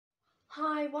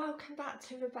Hi, welcome back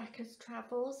to Rebecca's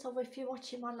Travels, or if you're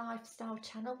watching my lifestyle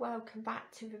channel, welcome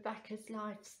back to Rebecca's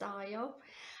Lifestyle.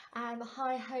 I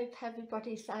hope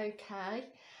everybody's okay.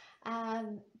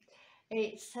 Um,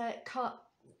 it's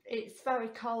it's very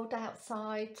cold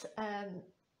outside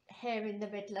here in the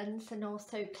Midlands, and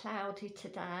also cloudy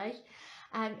today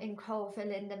in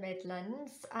Colville in the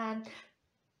Midlands.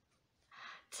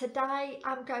 Today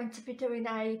I'm going to be doing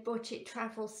a budget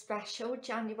travel special,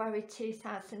 January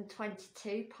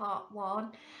 2022, part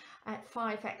 1, at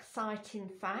 5 exciting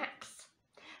facts.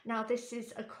 Now this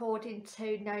is according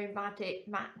to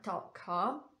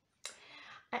nomadicmat.com.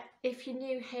 If you're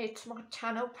new here to my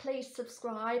channel, please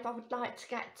subscribe. I would like to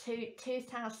get to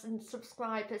 2,000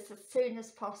 subscribers as soon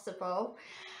as possible.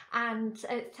 And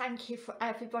thank you for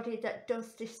everybody that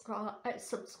does subscribe.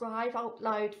 I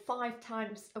upload 5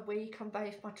 times a week on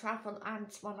both my travel and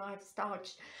my lifestyle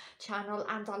channel,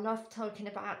 and I love talking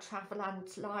about travel and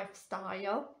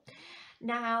lifestyle.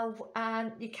 Now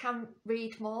you can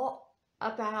read more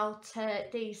about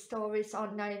these stories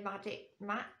on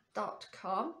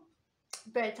nomadicmat.com,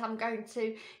 but I'm going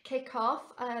to kick off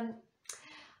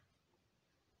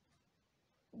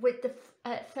with the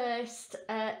first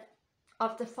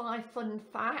of the 5 fun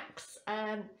facts,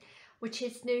 which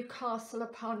is Newcastle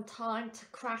upon Tyne to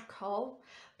Krakow,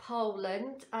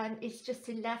 Poland, and it's just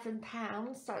 £11.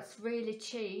 That's really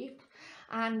cheap.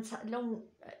 And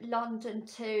London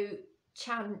to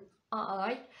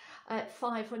Chennai at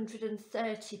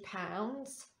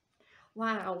 £530.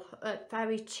 Wow,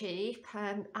 very cheap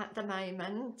at the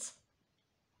moment.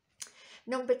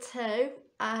 Number 2,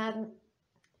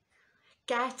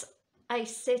 get a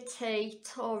city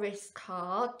tourist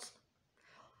card,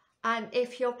 and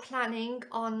if you're planning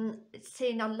on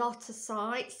seeing a lot of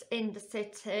sites in the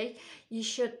city, you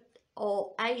should,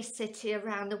 or a city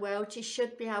around the world, you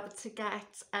should be able to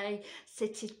get a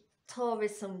city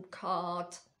tourism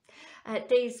card.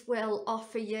 These will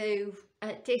offer you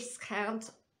a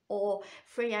discount or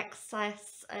free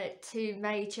access to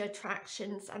major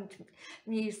attractions and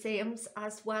museums,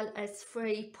 as well as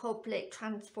free public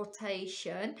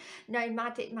transportation.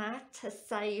 Nomadic Matt has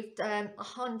saved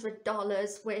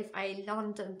 $100 with a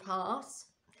London pass,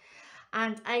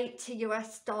 and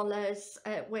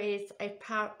 $80 with a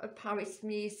Paris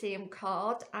museum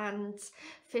card, and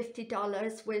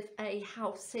 $50 with a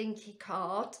Helsinki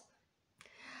card,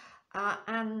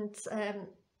 and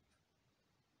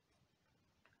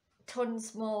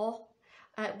tons more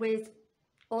with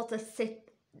other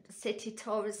city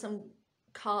tourism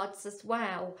cards as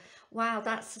well. Wow,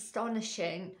 that's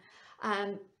astonishing.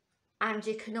 And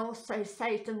you can also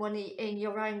save the money in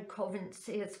your own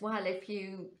currency as well if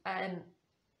you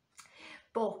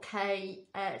book a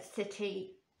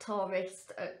city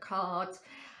tourist card.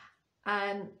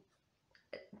 They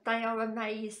are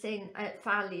amazing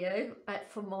value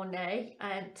for money,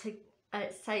 and to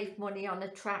save money on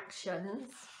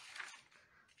attractions,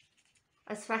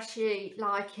 especially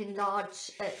like in large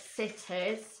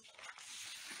cities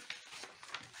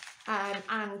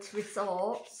and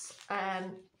resorts.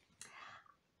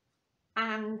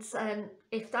 And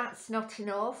if that's not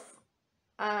enough,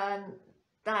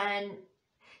 then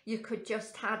you could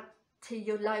just head to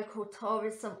your local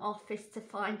tourism office to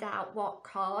find out what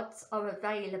cards are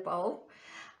available.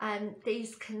 And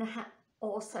these can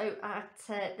also at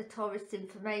the tourist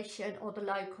information or the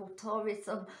local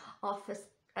tourism office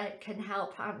can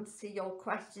help answer your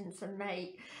questions and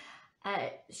make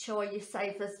sure you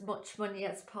save as much money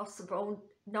as possible.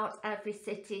 Not every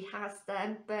city has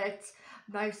them, but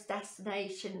most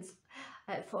destinations,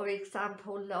 for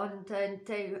example London,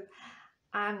 do,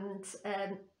 and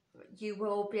you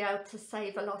will be able to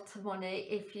save a lot of money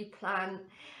if you plan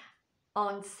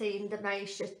on seeing the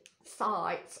major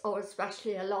sites, or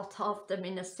especially a lot of them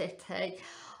in a city.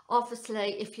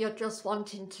 Obviously, if you're just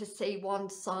wanting to see one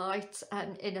site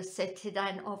in a city,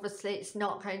 then obviously it's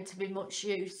not going to be much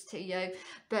use to you.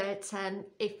 But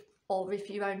if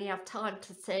you only have time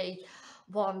to see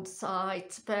one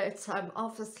site, but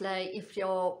obviously if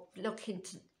you're looking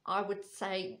to, I would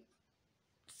say,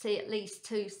 see at least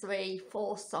 2, 3,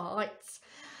 4 sites,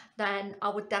 then I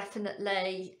would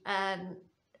definitely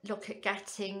look at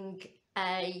getting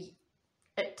a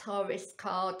tourist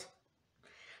card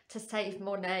to save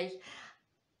money.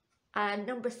 And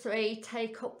number 3,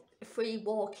 take up free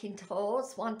walking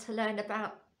tours. Want to learn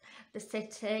about the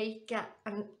city, get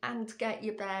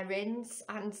your bearings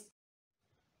and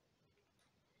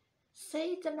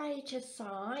see the major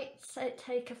sites.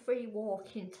 Take a free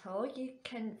walking tour. You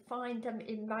can find them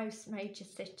in most major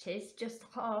cities. Just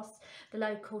ask the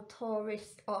local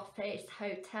tourist office,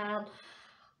 hotel,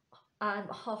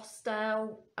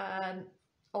 hostel,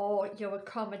 or your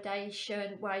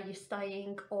accommodation where you're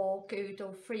staying, or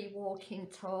Google free walking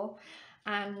tour,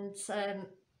 and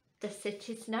the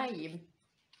city's name.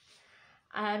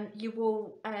 You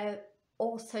will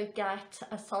also get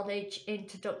a solid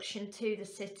introduction to the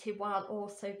city, while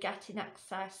also getting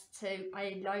access to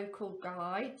a local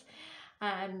guide.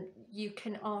 You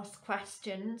can ask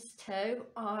questions too.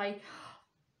 I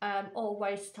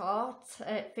always start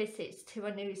visits to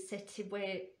a new city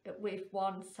with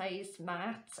one says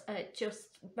Matt.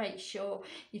 Just make sure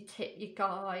you tip your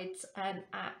guides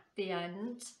at the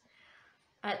end.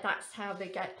 That's how they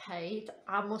get paid.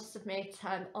 I must admit,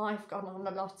 I've gone on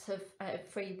a lot of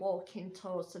free walking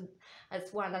tours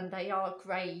as well, and they are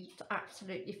great,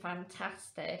 absolutely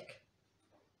fantastic,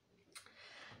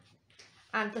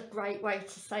 and a great way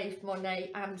to save money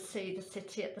and see the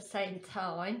city at the same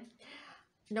time.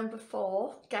 Number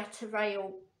 4, get a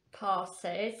rail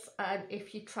passes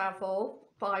if you travel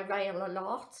by rail a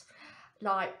lot.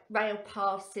 Like rail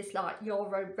passes like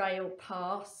Euro Rail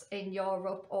Pass in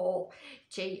Europe or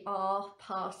GR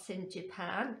Pass in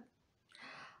Japan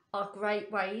are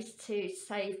great ways to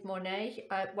save money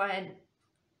when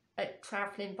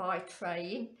travelling by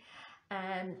train.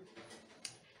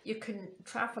 You can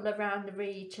travel around the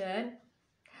region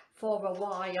for a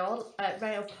while.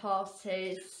 Rail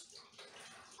passes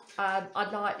are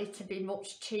likely to be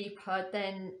much cheaper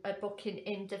than booking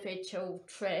individual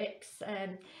trips.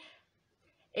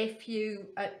 If you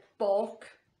book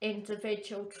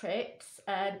individual trips,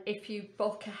 if you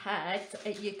book ahead,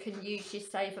 you can usually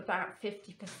save about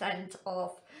 50%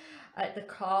 of the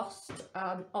cost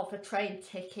of a train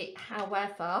ticket.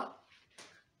 However,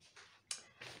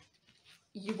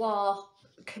 you are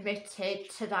committed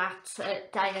to that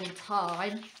day and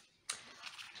time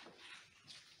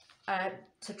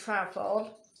to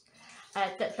travel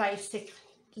that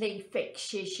basically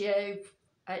fixes you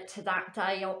to that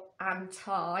day and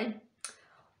time.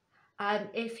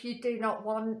 If you do not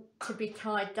want to be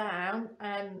tied down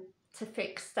to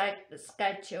fixed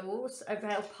schedules,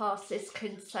 rail passes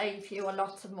can save you a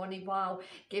lot of money while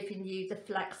giving you the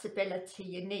flexibility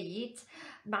you need.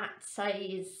 Matt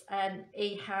says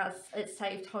he has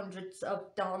saved hundreds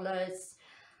of dollars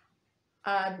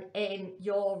in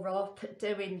Europe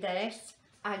doing this,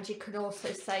 and you can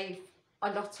also save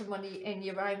a lot of money in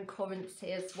your own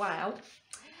currency as well.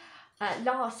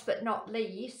 Last but not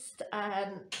least,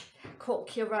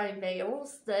 cook your own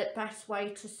meals. The best way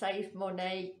to save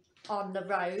money on the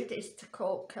road is to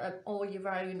cook all your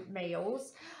own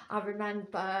meals. I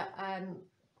remember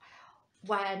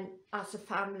when, as a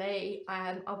family,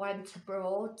 I went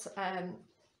abroad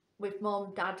with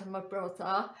Mum, Dad and my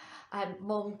brother.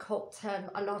 Mum cooked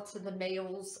a lot of the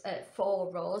meals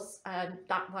for us,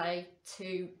 that way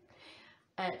to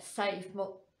save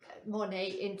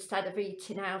money instead of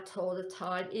eating out all the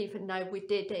time. Even though we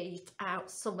did eat out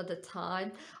some of the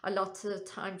time, a lot of the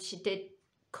time she did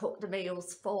cook the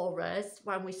meals for us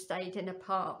when we stayed in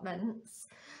apartments,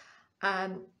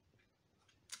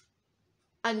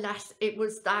 unless it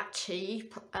was that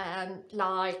cheap,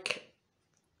 like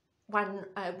when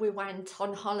we went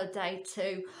on holiday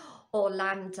to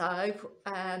Orlando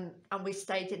and we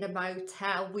stayed in a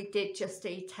motel. We did just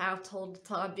eat out all the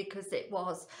time because it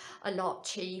was a lot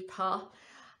cheaper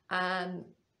and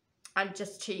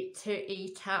just cheap to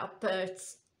eat out. But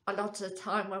a lot of the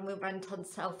time when we went on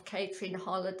self-catering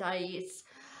holidays,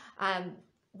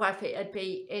 whether it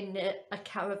be in a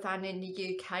caravan in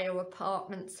the UK or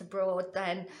apartments abroad,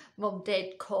 then Mum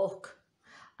did cook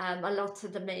a lot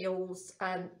of the meals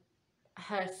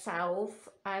herself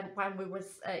when we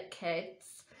was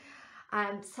kids.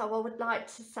 So I would like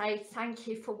to say thank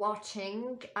you for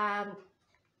watching. I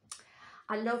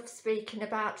love speaking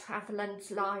about travel and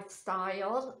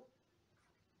lifestyle,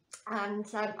 and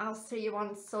I'll see you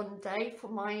on Sunday for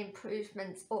my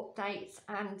improvements, updates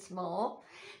and more.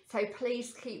 So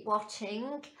please keep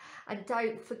watching, and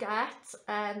don't forget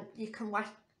you can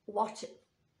watch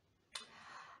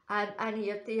any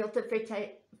of the other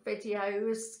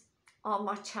videos on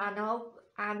my channel.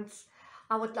 And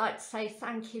I would like to say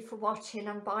thank you for watching,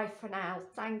 and bye for now.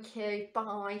 Thank you,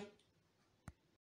 bye.